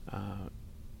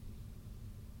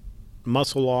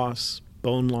muscle loss,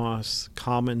 bone loss,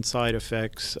 common side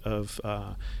effects of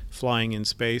flying in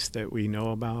space that we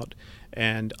know about.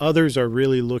 And others are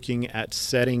really looking at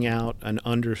setting out an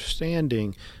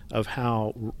understanding of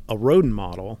how a rodent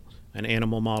model, an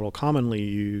animal model commonly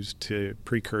used to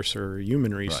precursor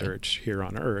human research here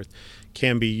on Earth,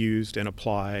 can be used and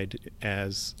applied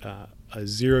as a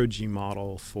zero-G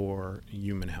model for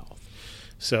human health.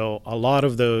 So a lot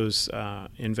of those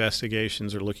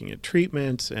investigations are looking at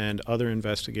treatments, and other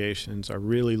investigations are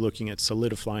really looking at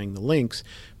solidifying the links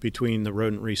between the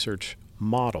rodent research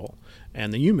model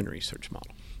and the human research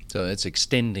model. So it's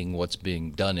extending what's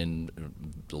being done in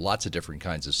lots of different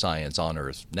kinds of science on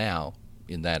Earth now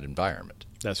in that environment.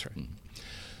 That's right.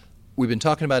 We've been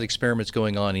talking about experiments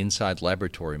going on inside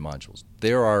laboratory modules.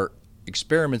 There are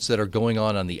experiments that are going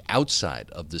on the outside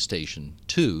of the station,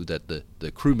 too, that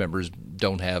the crew members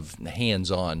don't have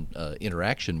hands-on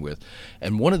interaction with.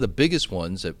 And one of the biggest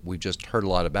ones that we've just heard a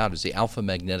lot about is the alpha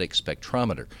magnetic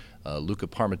spectrometer. Luca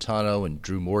Parmitano and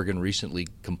Drew Morgan recently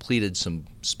completed some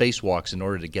spacewalks in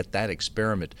order to get that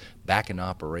experiment back in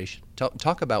operation.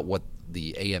 Talk about what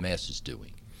the AMS is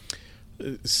doing.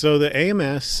 So the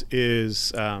AMS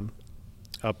is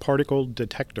a particle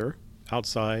detector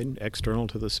outside, external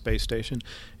to the space station.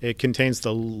 It contains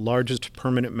the largest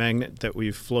permanent magnet that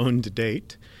we've flown to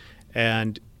date,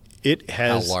 and it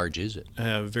has... How large is it?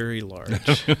 Very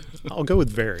large. I'll go with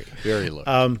very. Very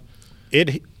large.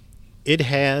 It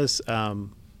has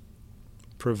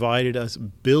provided us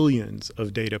billions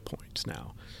of data points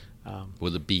now.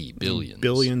 With a B, billions.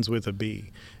 Billions with a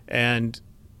B. And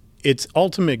its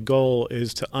ultimate goal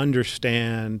is to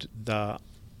understand the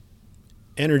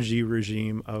energy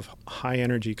regime of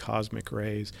high-energy cosmic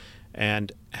rays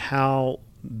and how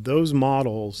those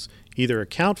models either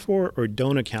account for or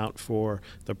don't account for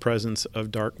the presence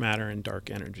of dark matter and dark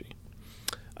energy.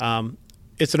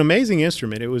 It's an amazing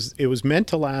instrument. It was meant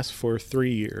to last for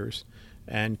 3 years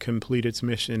and complete its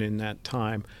mission in that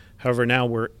time. However, now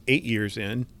we're 8 years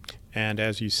in, and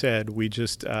as you said, we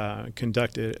just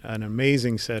conducted an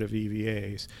amazing set of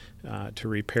EVAs to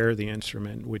repair the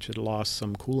instrument, which had lost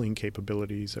some cooling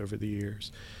capabilities over the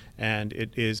years. And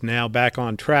it is now back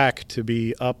on track to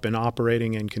be up and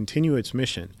operating and continue its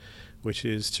mission, which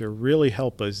is to really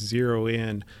help us zero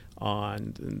in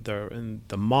on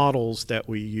the models that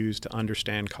we use to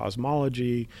understand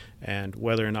cosmology and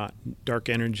whether or not dark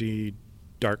energy,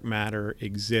 dark matter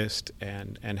exist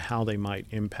and how they might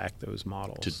impact those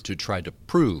models. To try to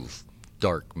prove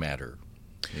dark matter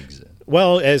exists.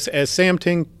 Well, as Sam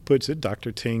Ting puts it,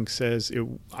 Dr. Ting says,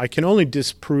 I can only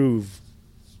disprove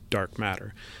dark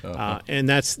matter. And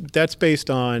that's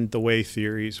based on the way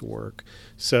theories work.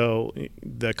 So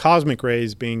the cosmic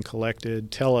rays being collected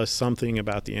tell us something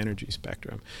about the energy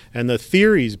spectrum. And the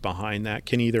theories behind that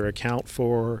can either account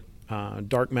for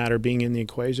dark matter being in the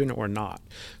equation or not.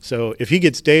 So if he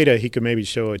gets data, he could maybe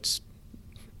show it's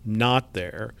not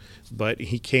there, but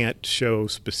he can't show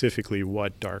specifically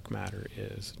what dark matter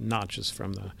is, not just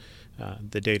from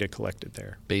the data collected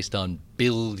there. Based on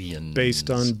billions. Based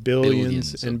on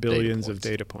billions and billions data of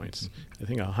data points. I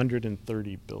think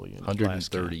 130 billion.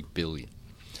 130 billion.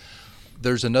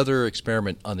 There's another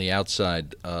experiment on the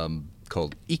outside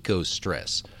called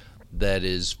eco-stress that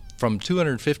is from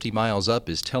 250 miles up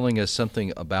is telling us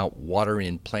something about water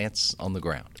in plants on the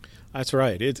ground. That's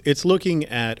right. It's looking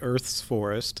at Earth's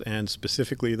forests, and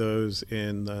specifically those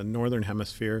in the northern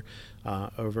hemisphere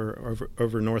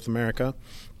over North America,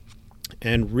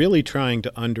 and really trying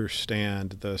to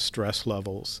understand the stress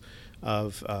levels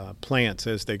of plants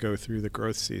as they go through the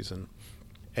growth season,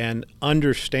 and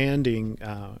understanding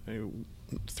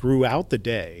throughout the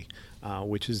day,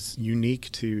 which is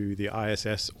unique to the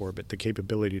ISS orbit, the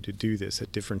capability to do this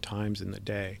at different times in the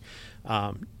day,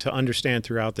 to understand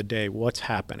throughout the day what's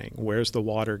happening, where's the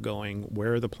water going,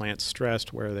 where are the plants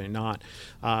stressed, where are they not.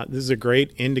 This is a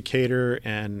great indicator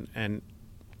and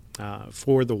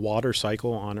for the water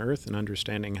cycle on Earth and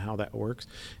understanding how that works,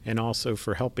 and also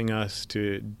for helping us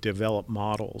to develop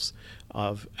models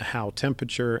of how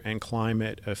temperature and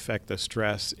climate affect the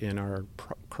stress in our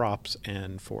crops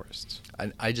and forests.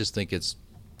 I just think it's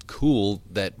cool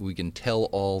that we can tell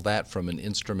all that from an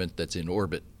instrument that's in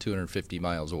orbit 250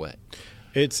 miles away.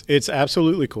 It's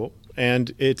absolutely cool,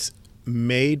 and it's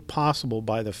made possible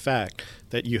by the fact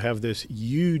that you have this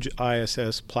huge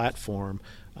ISS platform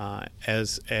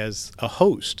as a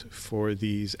host for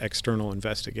these external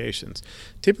investigations.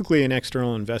 Typically, an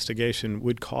external investigation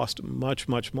would cost much,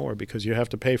 much more because you have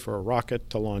to pay for a rocket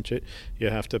to launch it, you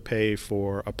have to pay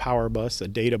for a power bus, a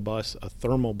data bus, a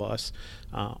thermal bus,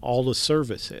 all to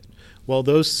service it. Well,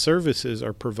 those services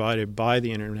are provided by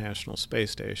the International Space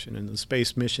Station, and the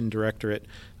Space Mission Directorate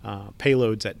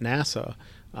payloads at NASA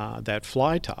that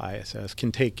fly to ISS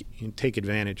can take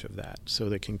advantage of that, so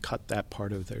they can cut that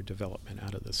part of their development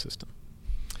out of the system.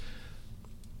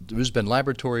 There's been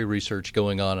laboratory research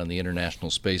going on the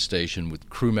International Space Station with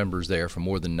crew members there for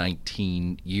more than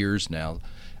 19 years now.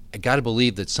 I got to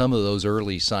believe that some of those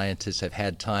early scientists have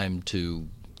had time to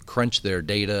crunch their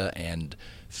data and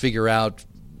figure out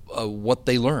what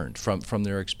they learned from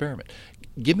their experiment.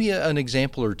 Give me an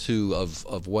example or two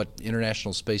of what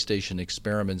International Space Station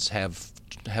experiments have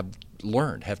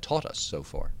learned, have taught us so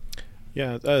far.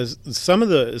 Yeah, some of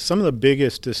the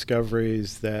biggest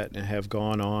discoveries that have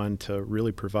gone on to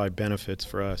really provide benefits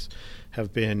for us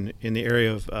have been in the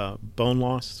area of bone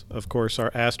loss. Of course,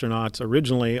 our astronauts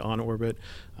originally on orbit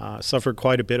suffered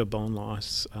quite a bit of bone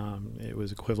loss. It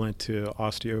was equivalent to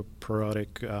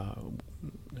osteoporotic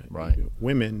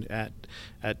women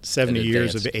at 70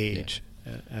 years of age,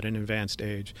 at an advanced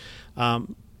age.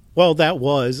 Well, that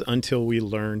was until we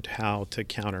learned how to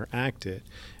counteract it.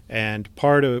 And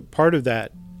part of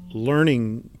that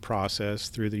learning process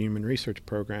through the Human Research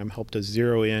Program helped us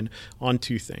zero in on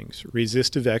two things: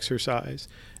 resistive exercise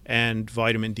and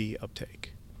vitamin D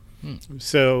uptake.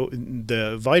 So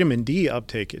the vitamin D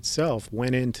uptake itself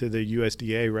went into the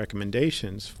USDA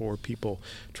recommendations for people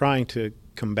trying to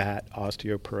combat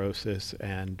osteoporosis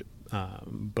and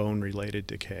bone-related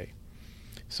decay.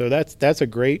 So that's a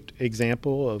great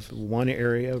example of one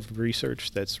area of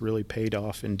research that's really paid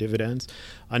off in dividends.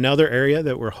 Another area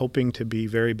that we're hoping to be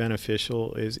very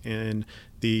beneficial is in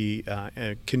the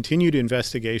continued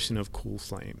investigation of cool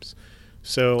flames.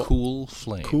 So cool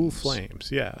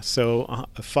flames, yeah. So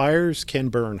fires can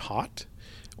burn hot,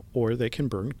 or they can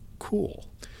burn cool.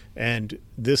 And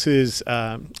this is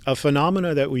a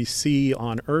phenomena that we see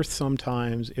on Earth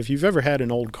sometimes. If you've ever had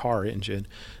an old car engine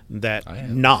that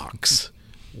knocks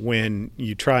when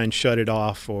you try and shut it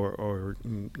off, or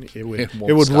it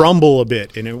would rumble a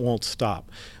bit and it won't stop.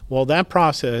 Well, that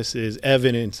process is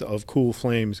evidence of cool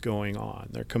flames going on.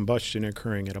 Their combustion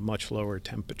occurring at a much lower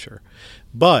temperature.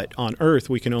 But on Earth,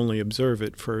 we can only observe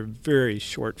it for a very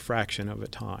short fraction of a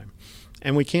time.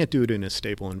 And we can't do it in a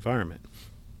stable environment.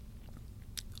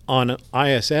 On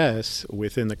ISS,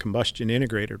 within the combustion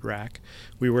integrated rack,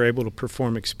 we were able to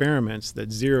perform experiments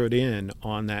that zeroed in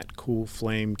on that cool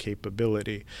flame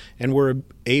capability, and we're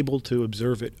able to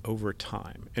observe it over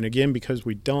time. And again, because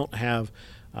we don't have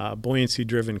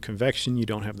buoyancy-driven convection, you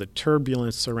don't have the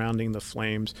turbulence surrounding the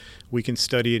flames, we can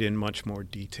study it in much more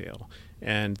detail.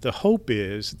 And the hope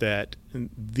is that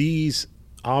these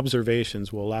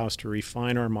observations will allow us to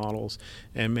refine our models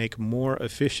and make more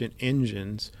efficient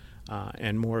engines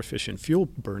and more efficient fuel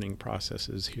burning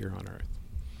processes here on Earth.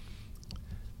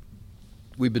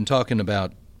 We've been talking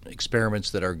about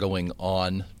experiments that are going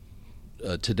on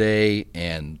today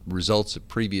and results of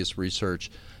previous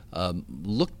research.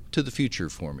 Look to the future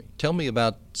for me. Tell me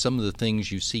about some of the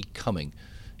things you see coming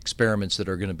experiments that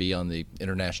are going to be on the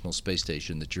International Space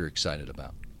Station that you're excited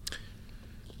about?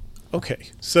 Okay,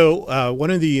 so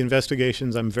one of the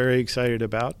investigations I'm very excited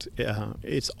about,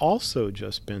 it's also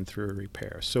just been through a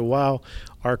repair. So while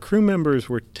our crew members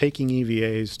were taking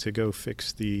EVAs to go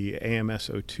fix the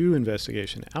AMS-02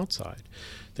 investigation outside,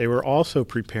 they were also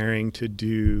preparing to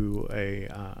do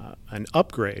an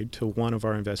upgrade to one of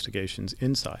our investigations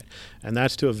inside, and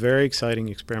that's to a very exciting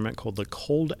experiment called the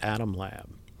Cold Atom Lab.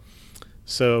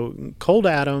 So cold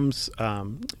atoms,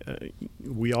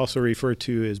 we also refer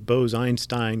to as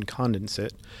Bose-Einstein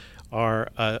condensate, are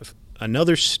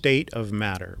another state of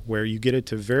matter where you get it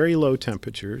to very low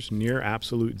temperatures, near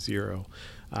absolute zero.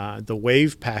 The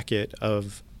wave packet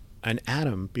of an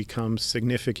atom becomes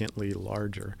significantly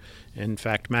larger, in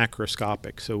fact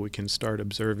macroscopic, so we can start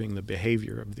observing the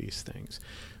behavior of these things.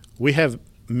 We have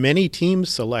many teams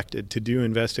selected to do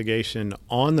investigation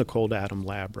on the Cold Atom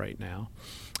Lab right now.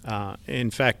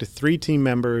 In fact, 3 team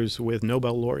members with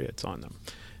Nobel laureates on them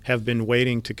have been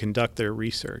waiting to conduct their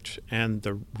research. And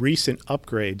the recent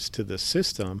upgrades to the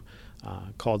system,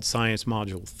 called Science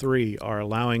Module 3, are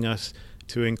allowing us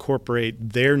to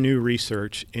incorporate their new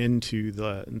research into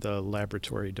the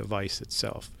laboratory device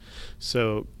itself.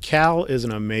 So CAL is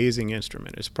an amazing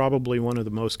instrument. It's probably one of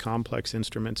the most complex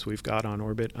instruments we've got on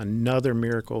orbit. Another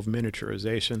miracle of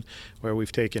miniaturization, where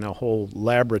we've taken a whole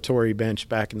laboratory bench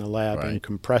back in the lab and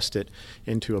compressed it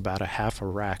into about a half a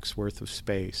rack's worth of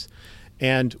space.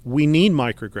 And we need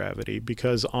microgravity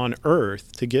because on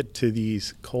Earth, to get to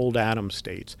these cold atom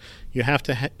states, you have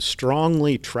to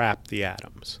strongly trap the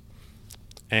atoms.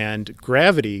 And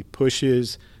gravity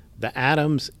pushes the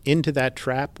atoms into that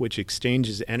trap, which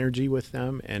exchanges energy with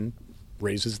them and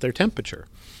raises their temperature.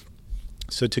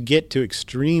 So to get to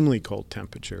extremely cold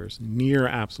temperatures, near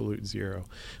absolute zero,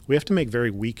 we have to make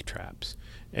very weak traps.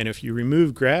 And if you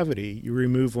remove gravity, you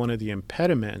remove one of the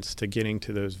impediments to getting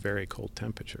to those very cold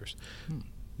temperatures.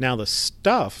 Now, the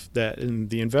stuff that in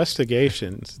the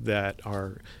investigations that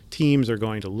our teams are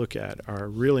going to look at are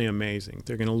really amazing.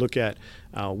 They're going to look at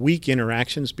weak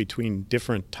interactions between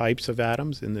different types of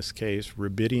atoms, in this case,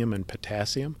 rubidium and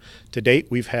potassium. To date,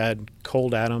 we've had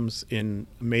cold atoms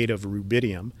made of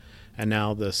rubidium, and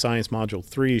now the Science Module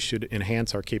 3 should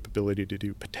enhance our capability to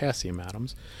do potassium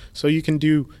atoms. So you can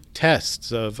do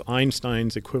tests of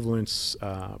Einstein's equivalence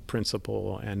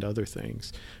principle and other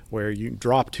things, where you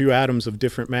drop 2 atoms of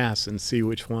different mass and see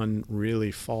which one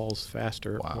really falls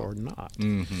faster or not.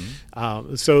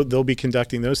 So they'll be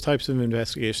conducting those types of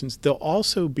investigations. They'll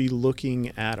also be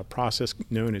looking at a process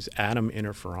known as atom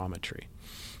interferometry.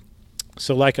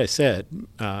 So like I said,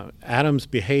 atoms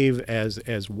behave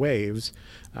as waves.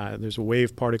 There's a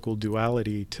wave-particle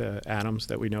duality to atoms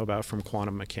that we know about from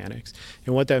quantum mechanics.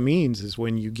 And what that means is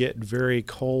when you get very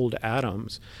cold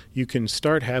atoms, you can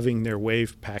start having their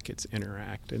wave packets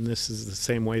interact. And this is the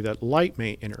same way that light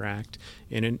may interact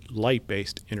in a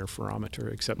light-based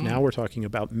interferometer, except now we're talking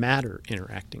about matter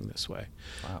interacting this way.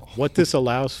 Wow. What this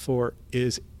allows for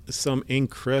is some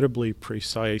incredibly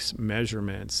precise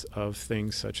measurements of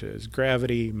things such as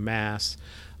gravity, mass,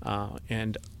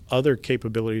 and other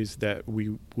capabilities that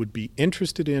we would be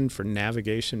interested in for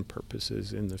navigation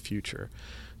purposes in the future.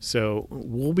 So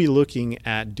we'll be looking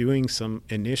at doing some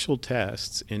initial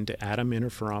tests into atom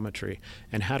interferometry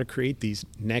and how to create these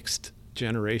next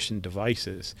generation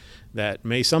devices that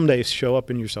may someday show up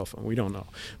in your cell phone. We don't know.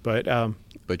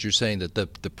 But you're saying that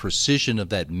the precision of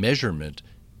that measurement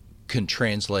can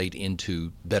translate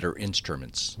into better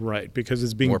instruments. Right, because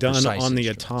it's being done on the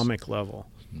atomic level.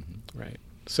 Right.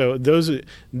 So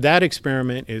that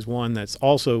experiment is one that's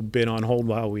also been on hold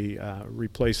while we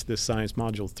replace this Science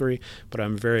Module 3, but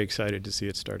I'm very excited to see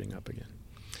it starting up again.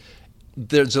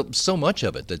 There's so much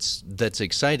of it that's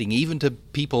exciting, even to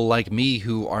people like me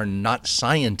who are not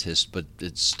scientists, but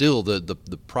it's still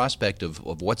the prospect of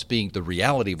the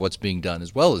reality of what's being done,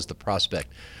 as well as the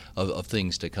prospect of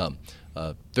things to come.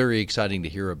 Very exciting to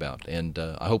hear about, and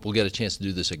I hope we'll get a chance to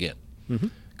do this again.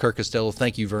 Kirt Costello,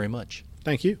 thank you very much.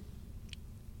 Thank you.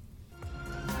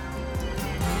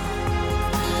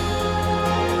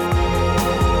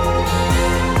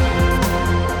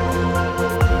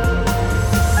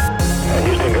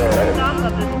 Houston, go ahead. Stop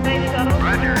of the space shuttle.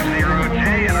 Roger,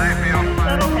 0J, and I feel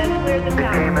fine. Shuttle has cleared the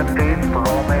tower. Became a feast for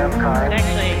all mankind. It's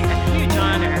actually a huge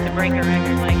honor to break a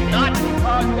record like this. Not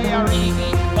because they are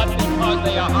easy, but because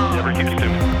they are hard. Never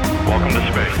Houston, welcome to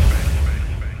space.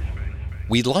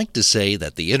 We'd like to say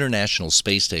that the International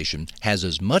Space Station has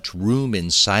as much room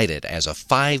inside it as a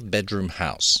 5-bedroom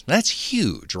house. That's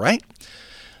huge, right?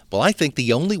 Well, I think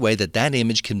the only way that that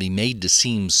image can be made to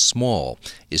seem small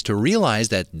is to realize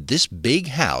that this big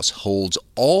house holds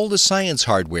all the science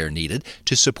hardware needed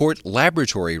to support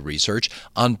laboratory research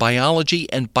on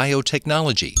biology and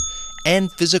biotechnology,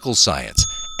 and physical science,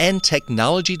 and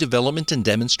technology development and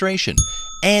demonstration,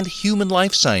 and human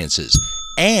life sciences,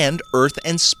 and earth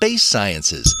and space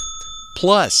sciences,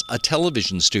 plus a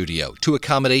television studio to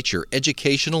accommodate your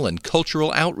educational and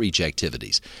cultural outreach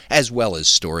activities, as well as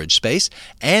storage space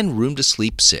and room to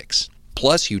sleep 6,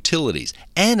 plus utilities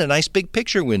and a nice big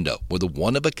picture window with a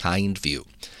one-of-a-kind view.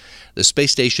 The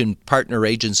space station partner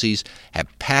agencies have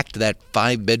packed that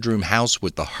 5-bedroom house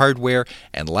with the hardware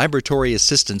and laboratory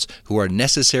assistants who are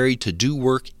necessary to do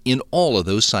work in all of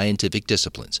those scientific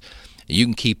disciplines. You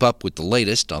can keep up with the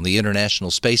latest on the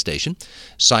International Space Station,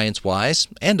 science-wise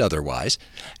and otherwise,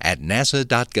 at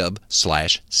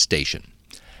nasa.gov/station.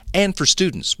 And for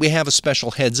students, we have a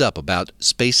special heads up about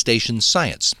space station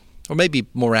science, or maybe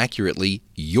more accurately,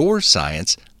 your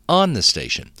science on the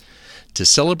station. To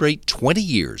celebrate 20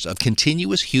 years of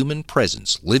continuous human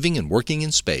presence living and working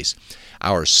in space,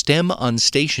 our STEM on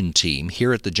Station team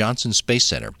here at the Johnson Space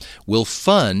Center will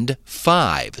fund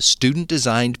 5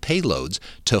 student-designed payloads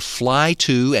to fly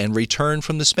to and return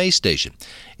from the space station.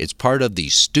 It's part of the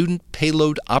Student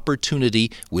Payload Opportunity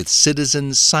with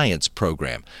Citizen Science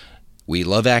program. We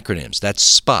love acronyms. That's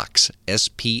SPOCS,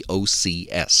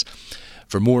 S-P-O-C-S.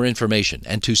 For more information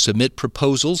and to submit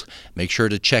proposals, make sure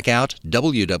to check out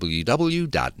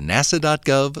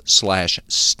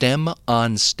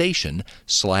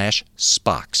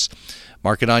www.nasa.gov/STEMOnStation/SPOCS.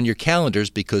 Mark it on your calendars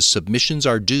because submissions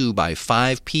are due by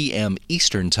 5 p.m.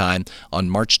 Eastern Time on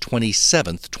March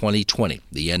 27th, 2020,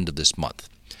 the end of this month.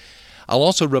 I'll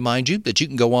also remind you that you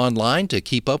can go online to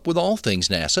keep up with all things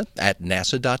NASA at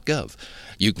nasa.gov.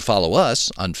 You can follow us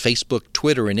on Facebook,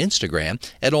 Twitter, and Instagram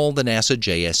at all the NASA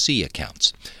JSC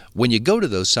accounts. When you go to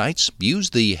those sites,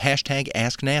 use the hashtag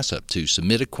AskNASA to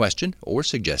submit a question or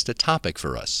suggest a topic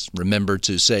for us. Remember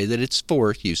to say that it's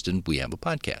for Houston We Have a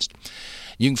Podcast.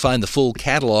 You can find the full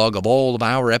catalog of all of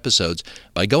our episodes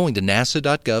by going to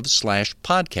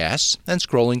nasa.gov/podcasts and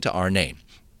scrolling to our name.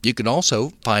 You can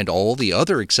also find all the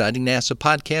other exciting NASA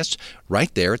podcasts right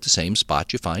there at the same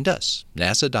spot you find us,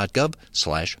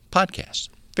 nasa.gov/podcasts.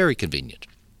 Very convenient.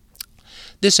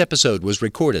 This episode was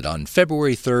recorded on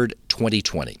February 3rd,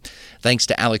 2020. Thanks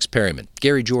to Alex Perryman,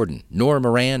 Gary Jordan, Nora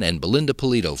Moran, and Belinda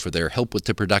Polito for their help with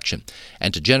the production,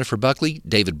 and to Jennifer Buckley,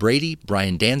 David Brady,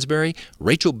 Brian Dansbury,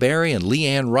 Rachel Barry, and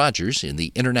Leanne Rogers in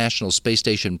the International Space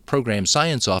Station Program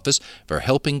Science Office for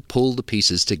helping pull the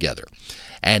pieces together.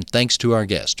 And thanks to our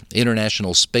guest,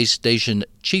 International Space Station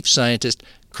Chief Scientist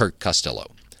Kirt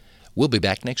Costello. We'll be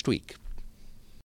back next week.